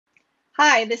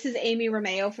Hi, this is Amy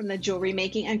Romeo from the jewelry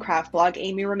making and craft blog,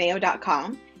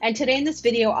 amyromeo.com. And today in this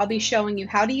video, I'll be showing you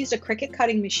how to use a Cricut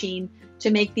cutting machine to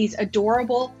make these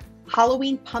adorable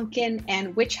Halloween pumpkin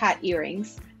and witch hat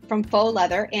earrings from faux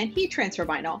leather and heat transfer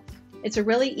vinyl. It's a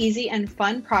really easy and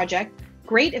fun project,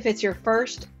 great if it's your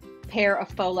first pair of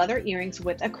faux leather earrings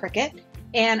with a Cricut.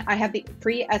 And I have the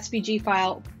free SVG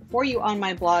file for you on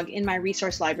my blog in my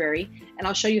resource library, and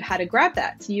I'll show you how to grab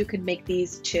that so you can make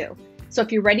these too. So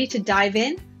if you're ready to dive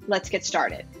in, let's get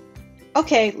started.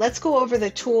 Okay, let's go over the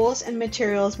tools and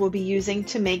materials we'll be using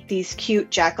to make these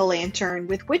cute jack-o'-lantern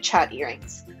with witch hat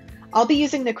earrings. I'll be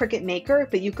using the Cricut Maker,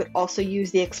 but you could also use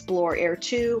the Explore Air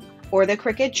 2 or the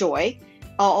Cricut Joy.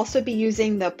 I'll also be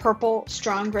using the purple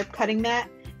strong grip cutting mat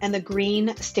and the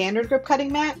green standard grip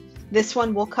cutting mat. This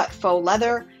one will cut faux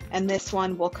leather and this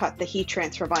one will cut the heat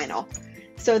transfer vinyl.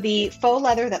 So the faux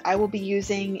leather that I will be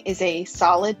using is a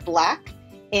solid black,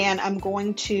 and I'm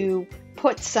going to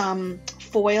put some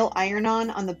foil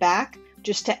iron-on the back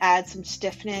just to add some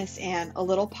stiffness and a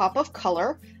little pop of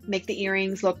color, make the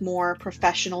earrings look more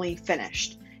professionally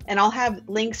finished. And I'll have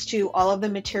links to all of the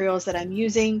materials that I'm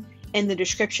using in the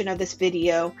description of this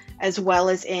video, as well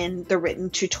as in the written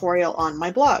tutorial on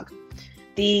my blog.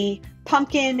 The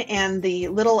pumpkin and the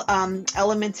little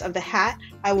elements of the hat,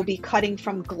 I will be cutting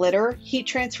from glitter heat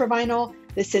transfer vinyl.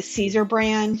 This is Caesar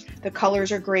brand. The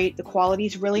colors are great. The quality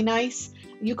is really nice.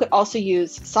 You could also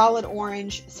use solid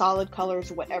orange, solid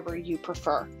colors, whatever you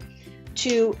prefer.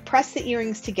 To press the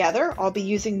earrings together, I'll be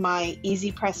using my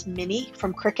Easy Press Mini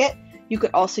from Cricut. You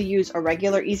could also use a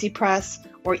regular Easy Press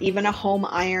or even a home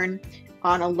iron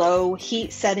on a low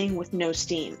heat setting with no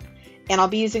steam. And I'll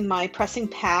be using my pressing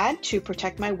pad to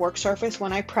protect my work surface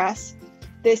when I press.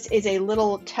 This is a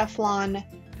little Teflon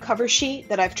cover sheet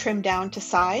that I've trimmed down to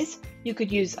size. You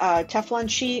could use a Teflon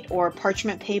sheet or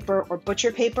parchment paper or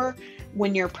butcher paper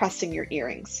when you're pressing your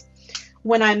earrings.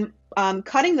 When I'm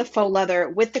cutting the faux leather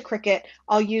with the Cricut,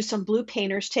 I'll use some blue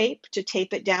painter's tape to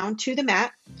tape it down to the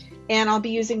mat. And I'll be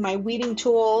using my weeding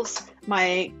tools,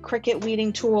 my Cricut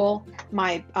weeding tool,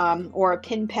 my or a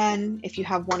pin pen if you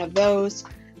have one of those,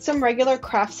 some regular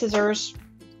craft scissors,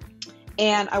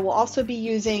 and I will also be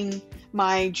using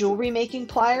my jewelry making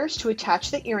pliers to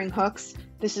attach the earring hooks.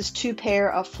 This is 2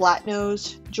 pair of flat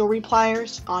nose jewelry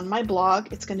pliers on my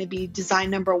blog. It's going to be design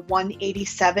number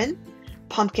 187,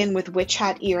 pumpkin with witch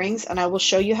hat earrings, and I will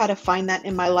show you how to find that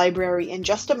in my library in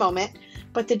just a moment.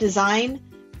 But the design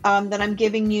that I'm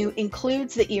giving you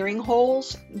includes the earring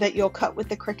holes that you'll cut with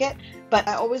the Cricut, but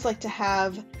I always like to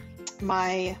have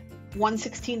my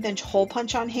 1/16 inch hole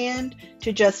punch on hand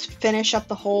to just finish up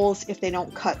the holes if they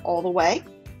don't cut all the way.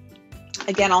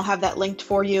 Again, I'll have that linked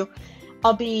for you.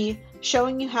 I'll be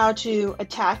showing you how to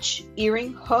attach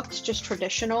earring hooks, just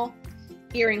traditional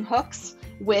earring hooks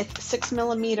with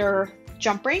 6mm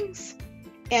jump rings.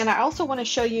 And I also want to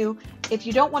show you, if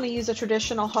you don't want to use a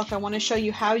traditional hook, I want to show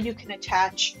you how you can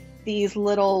attach these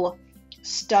little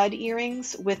stud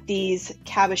earrings with these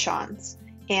cabochons.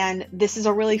 And this is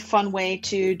a really fun way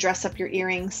to dress up your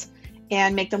earrings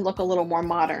and make them look a little more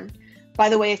modern. By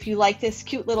the way, if you like this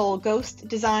cute little ghost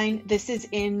design, this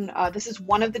is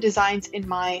one of the designs in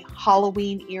my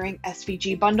Halloween earring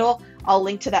SVG bundle. I'll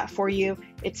link to that for you.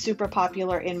 It's super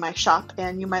popular in my shop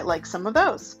and you might like some of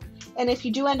those. And if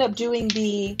you do end up doing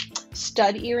the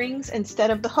stud earrings instead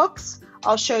of the hooks,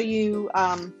 I'll show you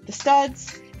the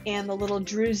studs and the little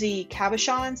Druzy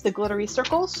cabochons, the glittery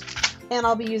circles, and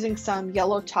I'll be using some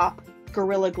yellow top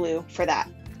Gorilla Glue for that.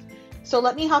 So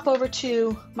let me hop over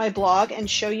to my blog and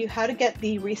show you how to get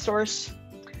the resource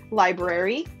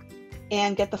library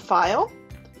and get the file.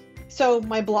 So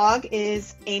my blog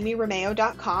is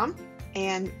amyromeo.com,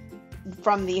 and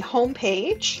from the home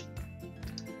page,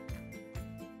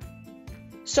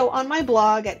 so on my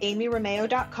blog at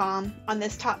amyromeo.com, on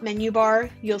this top menu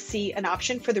bar, you'll see an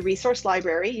option for the resource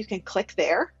library. You can click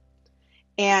there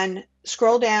and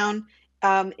scroll down.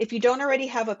 If you don't already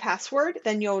have a password,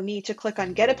 then you'll need to click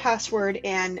on Get a Password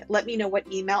and let me know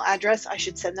what email address I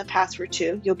should send the password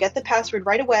to. You'll get the password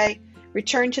right away,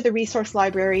 return to the resource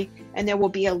library, and there will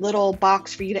be a little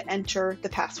box for you to enter the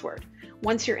password.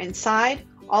 Once you're inside,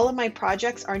 all of my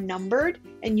projects are numbered,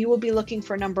 and you will be looking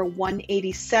for number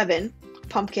 187,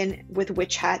 pumpkin with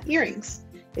witch hat earrings.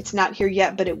 It's not here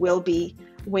yet, but it will be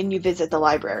when you visit the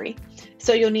library.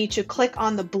 So you'll need to click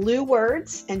on the blue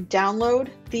words and download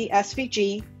the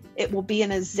SVG. It will be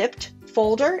in a zipped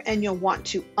folder, and you'll want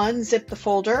to unzip the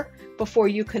folder before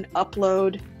you can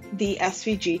upload the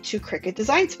SVG to Cricut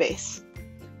Design Space.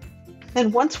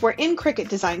 Then once we're in Cricut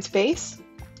Design Space,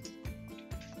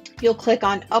 you'll click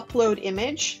on Upload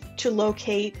Image to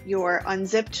locate your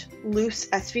unzipped loose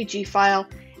SVG file,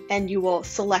 and you will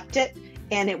select it,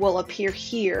 and it will appear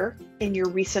here in your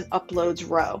recent uploads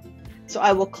row. So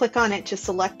I will click on it to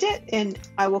select it, and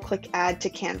I will click Add to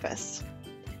Canvas.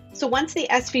 So once the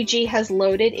SVG has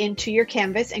loaded into your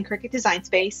canvas in Cricut Design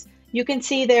Space, you can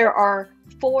see there are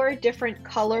 4 different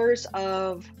colors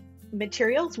of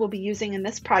materials we'll be using in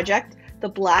this project. The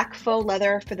black faux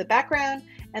leather for the background,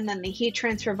 and then the heat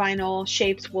transfer vinyl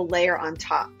shapes will layer on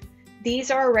top.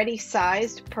 These are already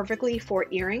sized perfectly for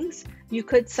earrings. You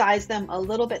could size them a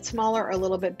little bit smaller or a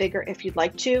little bit bigger if you'd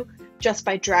like to, just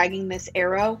by dragging this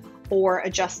arrow or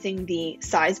adjusting the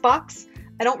size box.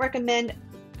 I don't recommend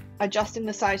adjusting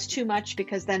the size too much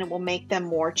because then it will make them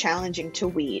more challenging to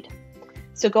weed.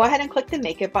 So go ahead and click the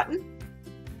Make It button.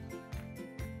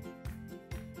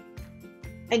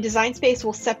 And Design Space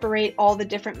will separate all the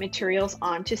different materials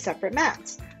onto separate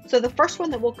mats. So the first one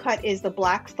that we'll cut is the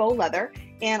black faux leather,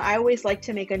 and I always like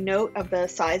to make a note of the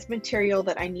size material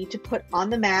that I need to put on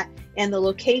the mat and the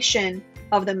location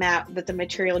of the mat that the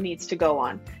material needs to go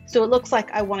on. So it looks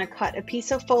like I want to cut a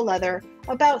piece of faux leather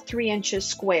about 3 inches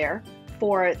square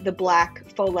for the black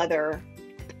faux leather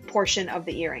portion of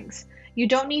the earrings. You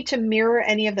don't need to mirror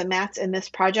any of the mats in this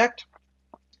project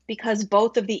because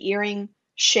both of the earring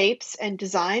shapes and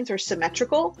designs are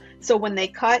symmetrical. So when they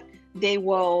cut, they'll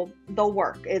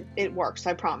work. It works,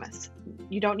 I promise.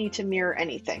 You don't need to mirror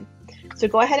anything. So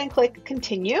go ahead and click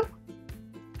Continue.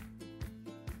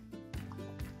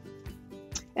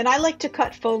 And I like to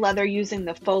cut faux leather using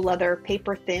the faux leather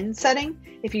paper thin setting.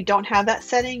 If you don't have that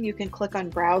setting, you can click on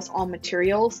Browse All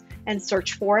Materials and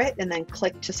search for it, and then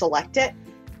click to select it.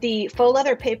 The faux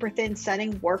leather paper thin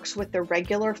setting works with the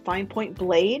regular fine point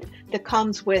blade that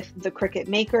comes with the Cricut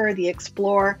Maker, the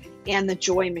Explorer, and the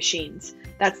Joy machines.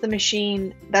 That's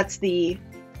the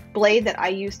blade that I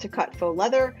use to cut faux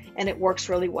leather, and it works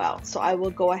really well. So I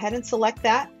will go ahead and select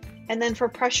that. And then for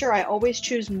pressure, I always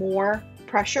choose more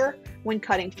pressure when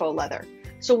cutting faux leather.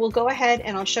 So we'll go ahead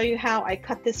and I'll show you how I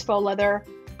cut this faux leather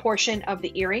portion of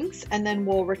the earrings, and then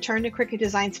we'll return to Cricut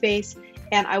Design Space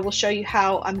and I will show you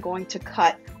how I'm going to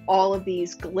cut all of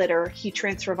these glitter heat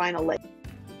transfer vinyl layers.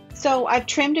 So I've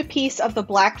trimmed a piece of the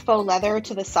black faux leather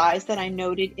to the size that I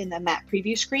noted in the matte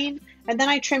preview screen, and then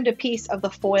I trimmed a piece of the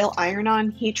foil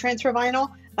iron-on heat transfer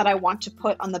vinyl that I want to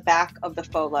put on the back of the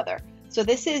faux leather. So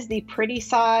this is the pretty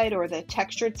side or the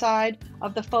textured side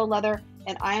of the faux leather,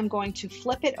 and I am going to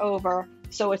flip it over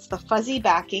so it's the fuzzy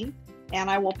backing, and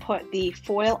I will put the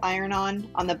foil iron-on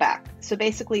the back. So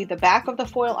basically the back of the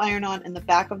foil iron-on and the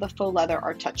back of the faux leather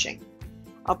are touching.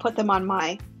 I'll put them on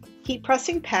my heat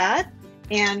pressing pad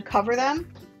and cover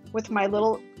them with my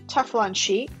little Teflon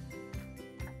sheet.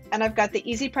 And I've got the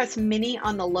Easy Press Mini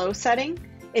on the low setting.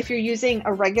 If you're using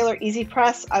a regular Easy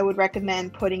Press, I would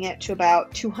recommend putting it to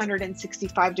about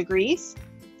 265 degrees.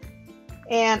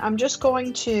 And I'm just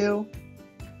going to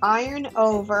iron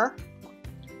over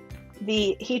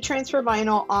the heat transfer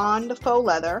vinyl on the faux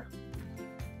leather.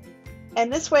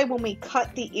 And this way, when we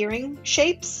cut the earring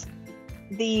shapes,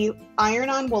 the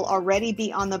iron-on will already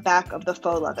be on the back of the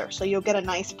faux leather, so you'll get a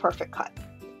nice perfect cut.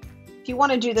 If you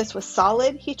want to do this with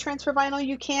solid heat transfer vinyl,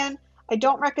 you can. I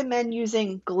don't recommend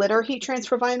using glitter heat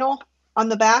transfer vinyl on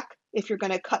the back if you're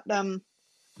going to cut them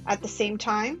at the same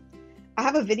time. I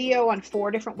have a video on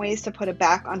 4 different ways to put a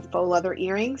back on faux leather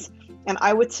earrings, and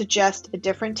I would suggest a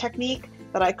different technique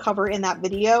that I cover in that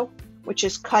video, which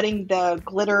is cutting the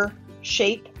glitter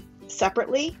shape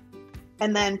separately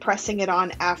and then pressing it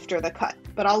on after the cut.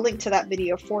 But I'll link to that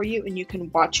video for you and you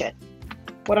can watch it.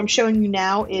 What I'm showing you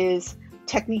now is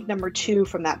technique number 2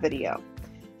 from that video.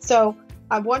 So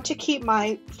I want to keep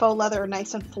my faux leather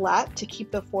nice and flat to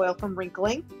keep the foil from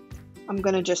wrinkling. I'm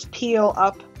going to just peel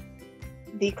up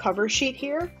the cover sheet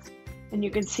here, and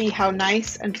you can see how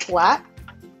nice and flat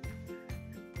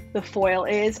the foil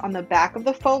is on the back of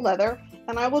the faux leather.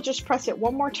 And I will just press it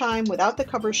one more time without the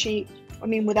cover sheet,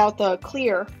 without the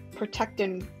clear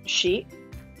protecting sheet,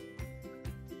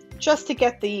 just to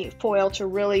get the foil to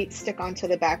really stick onto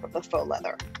the back of the faux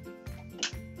leather.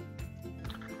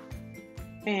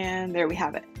 And there we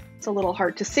have it. It's a little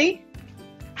hard to see.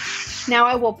 Now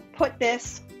I will put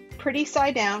this pretty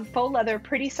side down, faux leather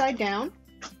pretty side down,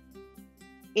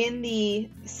 in the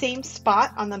same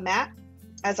spot on the mat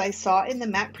as I saw in the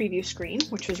matte preview screen,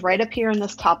 which was right up here in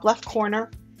this top left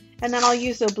corner. And then I'll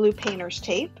use the blue painter's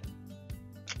tape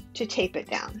to tape it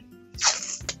down.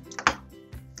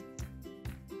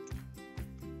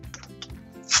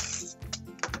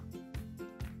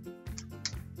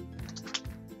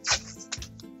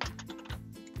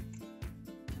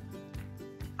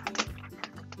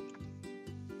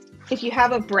 If you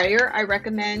have a brayer, I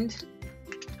recommend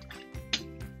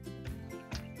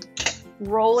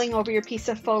rolling over your piece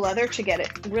of faux leather to get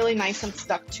it really nice and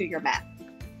stuck to your mat.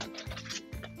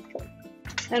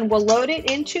 And we'll load it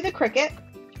into the Cricut.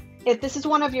 If this is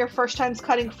one of your first times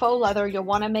cutting faux leather, you'll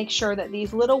want to make sure that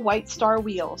these little white star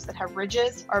wheels that have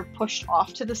ridges are pushed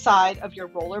off to the side of your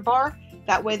roller bar.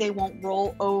 That way they won't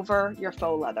roll over your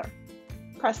faux leather.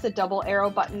 Press the double arrow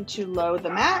button to load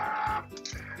the mat.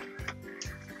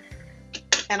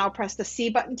 And I'll press the C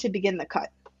button to begin the cut.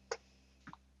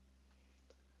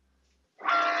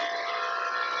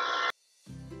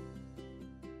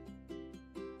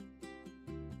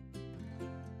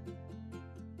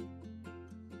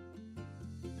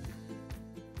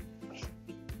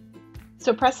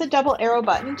 So press the double arrow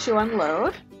button to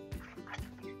unload.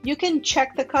 You can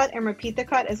check the cut and repeat the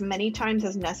cut as many times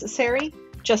as necessary.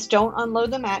 Just don't unload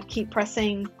the mat. Keep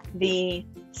pressing the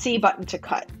C button to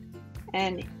cut.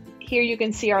 And here you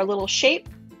can see our little shape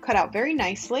cut out very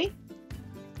nicely.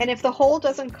 And if the hole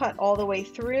doesn't cut all the way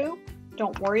through,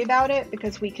 don't worry about it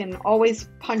because we can always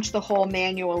punch the hole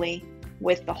manually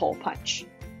with the hole punch.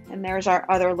 And there's our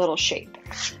other little shape.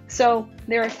 So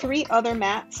there are 3 other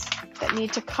mats that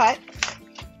need to cut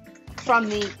from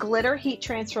the glitter heat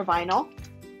transfer vinyl.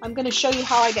 I'm going to show you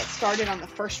how I get started on the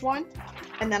first one,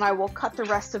 and then I will cut the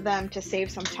rest of them to save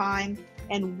some time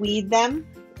and weed them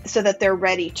so that they're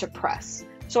ready to press.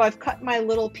 So I've cut my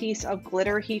little piece of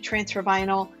glitter heat transfer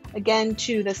vinyl, again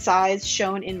to the size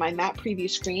shown in my mat preview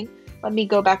screen. Let me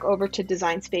go back over to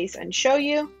Design Space and show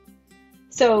you.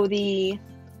 So the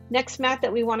next mat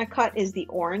that we want to cut is the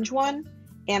orange one,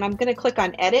 and I'm going to click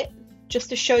on Edit just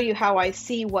to show you how I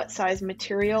see what size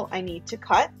material I need to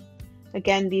cut.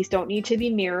 Again, these don't need to be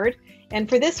mirrored. And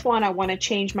for this one, I want to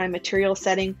change my material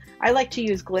setting. I like to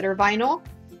use glitter vinyl,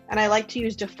 and I like to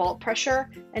use default pressure.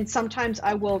 And sometimes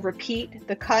I will repeat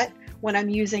the cut when I'm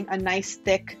using a nice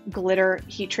thick glitter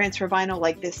heat transfer vinyl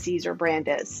like this Caesar brand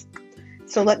is.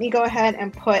 So let me go ahead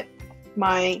and put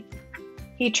my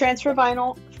heat transfer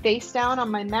vinyl face down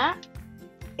on my mat.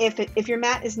 If your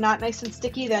mat is not nice and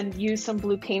sticky, then use some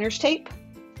blue painter's tape.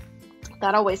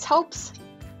 That always helps.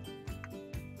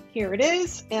 Here it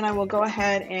is, and I will go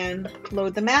ahead and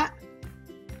load the mat.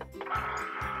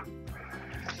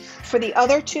 For the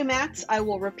other 2 mats, I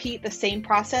will repeat the same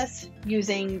process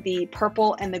using the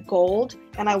purple and the gold,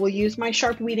 and I will use my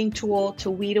sharp weeding tool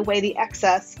to weed away the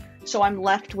excess, so I'm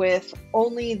left with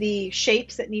only the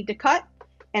shapes that need to cut,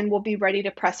 and we'll be ready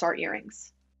to press our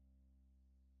earrings.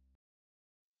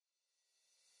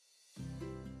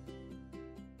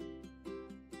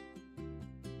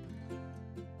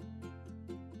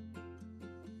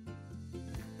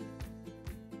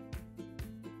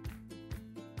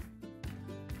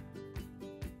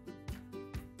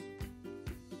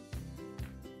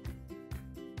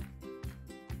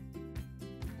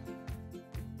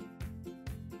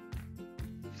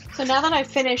 So now that I've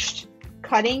finished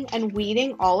cutting and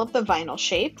weeding all of the vinyl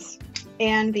shapes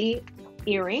and the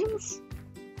earrings,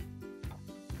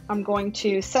 I'm going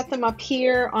to set them up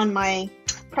here on my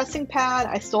pressing pad.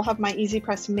 I still have my Easy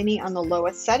Press Mini on the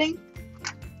lowest setting,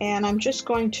 and I'm just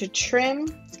going to trim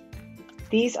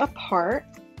these apart.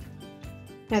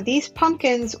 Now these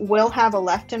pumpkins will have a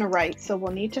left and a right, so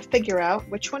we'll need to figure out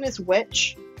which one is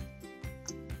which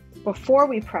before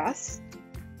we press.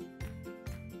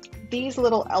 These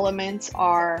little elements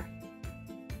are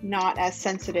not as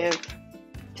sensitive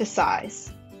to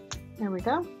size. There we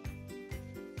go.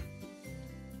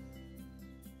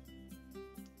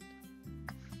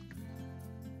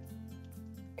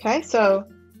 Okay, so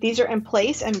these are in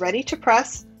place and ready to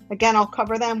press. Again, I'll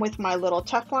cover them with my little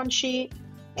Teflon sheet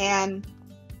and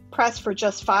press for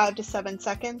just 5 to 7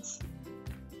 seconds.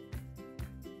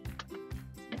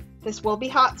 This will be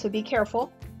hot, so be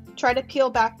careful. Try to peel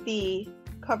back the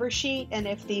cover sheet, and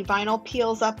if the vinyl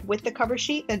peels up with the cover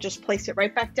sheet, then just place it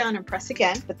right back down and press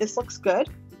again, but this looks good.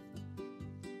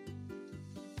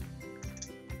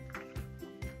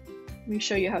 Let me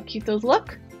show you how cute those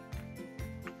look.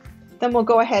 Then we'll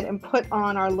go ahead and put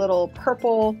on our little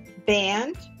purple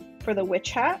band for the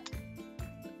witch hat.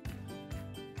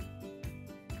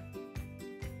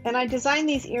 And I designed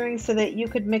these earrings so that you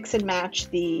could mix and match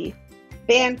the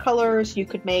band colors. You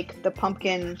could make the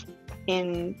pumpkin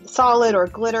in solid or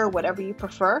glitter, whatever you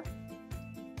prefer.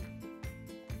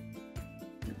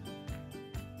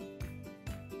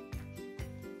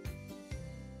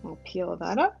 I'll peel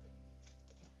that up.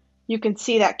 You can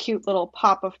see that cute little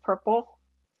pop of purple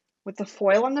with the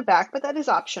foil on the back, but that is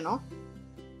optional.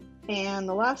 And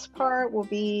the last part will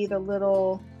be the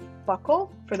little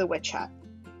buckle for the witch hat.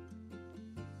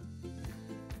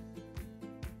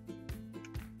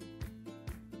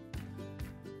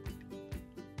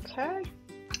 Okay.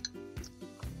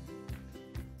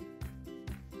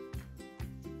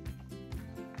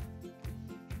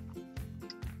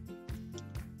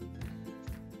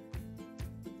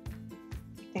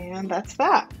 And that's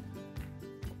that.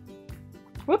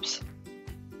 Whoops.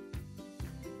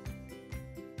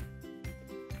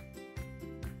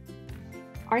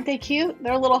 Aren't they cute?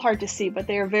 They're a little hard to see, but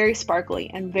they are very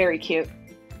sparkly and very cute.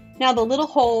 Now the little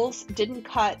holes didn't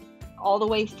cut all the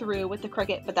way through with the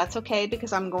Cricut, but that's okay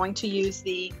because I'm going to use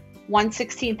the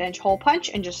 1/16 inch hole punch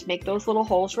and just make those little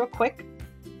holes real quick.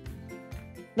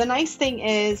 The nice thing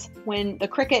is when the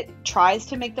Cricut tries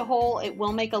to make the hole, it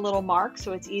will make a little mark,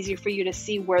 so it's easier for you to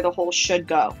see where the hole should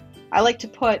go. I like to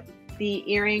put the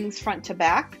earrings front to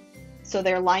back so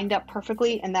they're lined up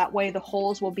perfectly, and that way the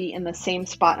holes will be in the same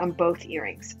spot on both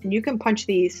earrings. And you can punch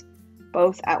these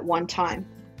both at one time.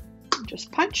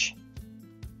 Just punch.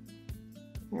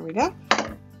 There we go.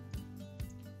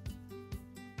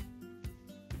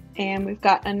 And we've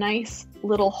got a nice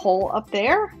little hole up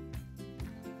there.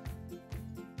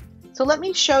 So let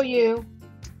me show you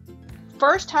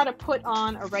first how to put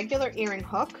on a regular earring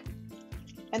hook,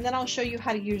 and then I'll show you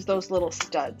how to use those little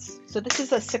studs. So this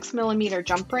is a 6mm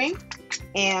jump ring,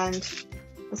 and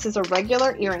this is a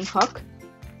regular earring hook.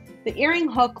 The earring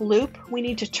hook loop, we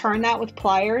need to turn that with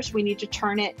pliers. We need to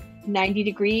turn it 90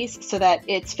 degrees so that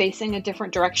it's facing a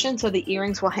different direction so the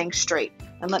earrings will hang straight.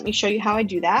 And let me show you how I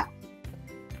do that.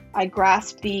 I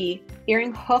grasp the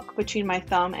earring hook between my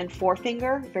thumb and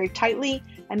forefinger very tightly,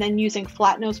 and then using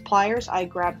flat nose pliers, I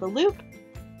grab the loop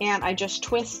and I just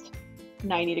twist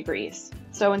 90 degrees.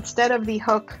 So instead of the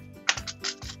hook,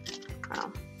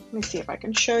 let me see if I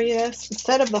can show you this.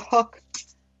 Instead of the hook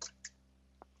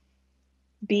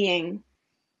being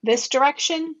this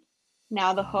direction,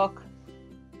 now the hook,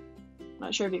 I'm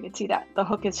not sure if you can see that, the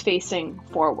hook is facing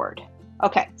forward.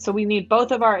 Okay, so we need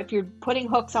both of our, if you're putting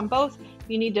hooks on both,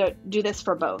 you need to do this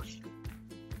for both.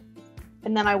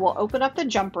 And then I will open up the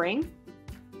jump ring.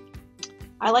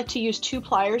 I like to use 2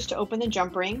 pliers to open the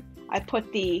jump ring. I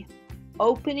put the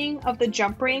opening of the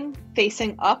jump ring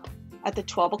facing up at the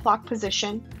 12 o'clock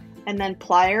position, and then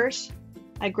pliers,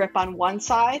 I grip on one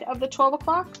side of the 12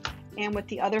 o'clock, and with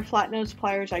the other flat nose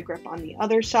pliers, I grip on the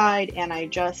other side, and I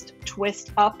just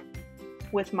twist up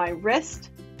with my wrist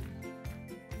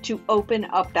to open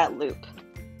up that loop.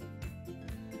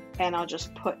 And I'll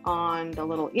just put on the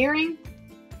little earring,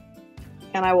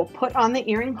 and I will put on the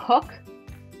earring hook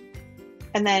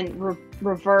and then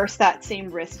reverse that same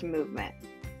wrist movement.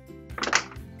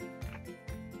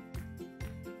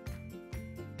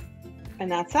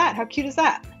 And that's that. How cute is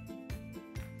that?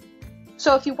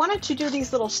 So if you wanted to do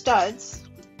these little studs,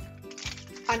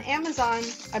 on Amazon,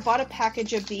 I bought a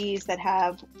package of these that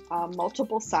have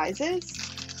multiple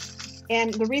sizes.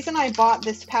 And the reason I bought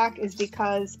this pack is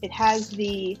because it has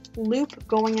the loop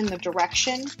going in the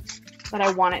direction that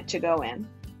I want it to go in.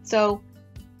 So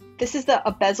this is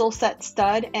a bezel set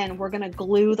stud, and we're going to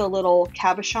glue the little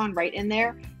cabochon right in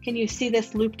there. Can you see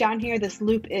this loop down here? This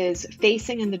loop is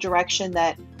facing in the direction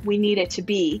that we need it to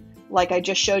be. Like I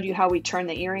just showed you how we turn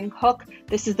the earring hook.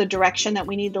 This is the direction that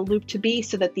we need the loop to be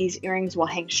so that these earrings will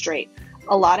hang straight.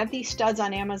 A lot of these studs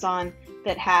on Amazon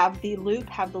that have the loop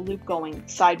going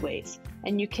sideways,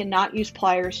 and you cannot use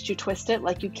pliers to twist it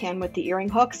like you can with the earring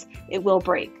hooks. It will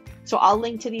break. So I'll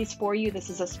link to these for you.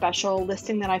 This is a special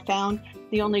listing that I found.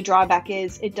 The only drawback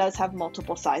is it does have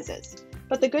multiple sizes.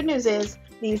 But the good news is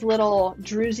these little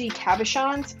Druzy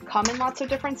cabochons come in lots of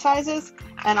different sizes,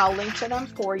 and I'll link to them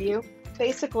for you.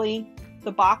 Basically,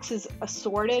 the box is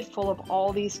assorted full of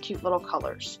all these cute little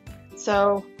colors.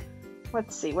 So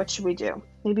let's see, what should we do?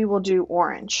 Maybe we'll do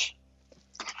orange.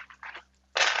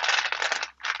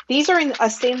 These are in a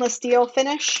stainless steel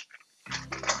finish.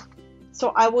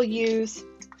 So I will use,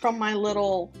 from my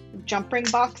little jump ring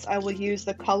box, I will use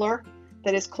the color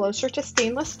that is closer to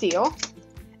stainless steel.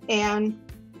 And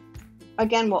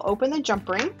again, we'll open the jump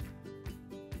ring.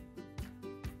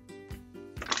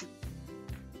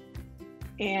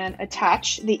 And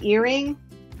attach the earring,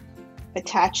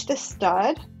 attach the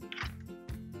stud,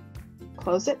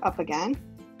 close it up again.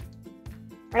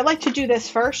 I like to do this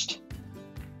first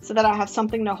so that I have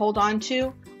something to hold on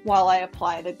to while I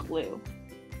apply the glue.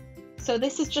 So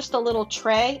this is just a little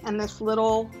tray, and this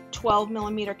little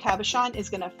 12mm cabochon is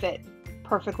going to fit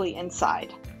perfectly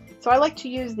inside. So I like to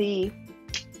use the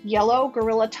yellow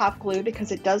Gorilla Top glue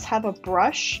because it does have a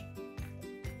brush,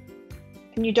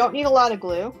 and you don't need a lot of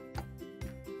glue.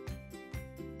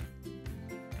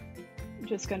 I'm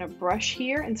just going to brush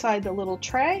here inside the little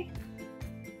tray,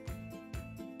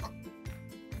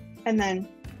 and then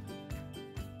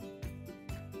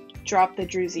drop the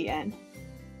Druzy in.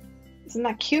 Isn't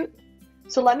that cute?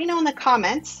 So let me know in the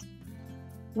comments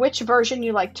which version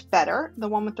you liked better, the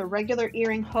one with the regular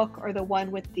earring hook or the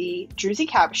one with the Druzy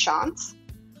cabochons.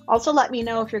 Also, let me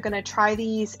know if you're going to try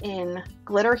these in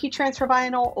glitter heat transfer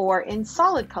vinyl or in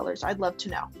solid colors. I'd love to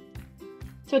know.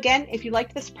 So again, if you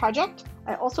liked this project,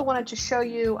 I also wanted to show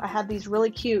you, I have these really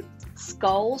cute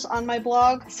skulls on my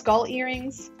blog, skull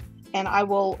earrings, and I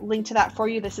will link to that for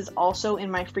you. This is also in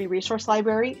my free resource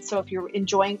library. So if you're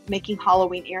enjoying making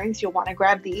Halloween earrings, you'll want to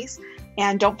grab these.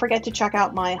 And don't forget to check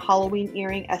out my Halloween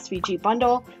earring SVG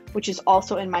bundle, which is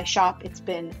also in my shop. It's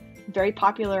been very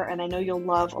popular, and I know you'll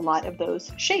love a lot of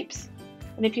those shapes.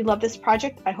 And if you love this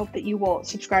project, I hope that you will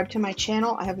subscribe to my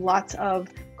channel. I have lots of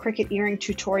Cricut earring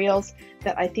tutorials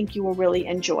that I think you will really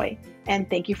enjoy. And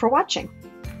thank you for watching.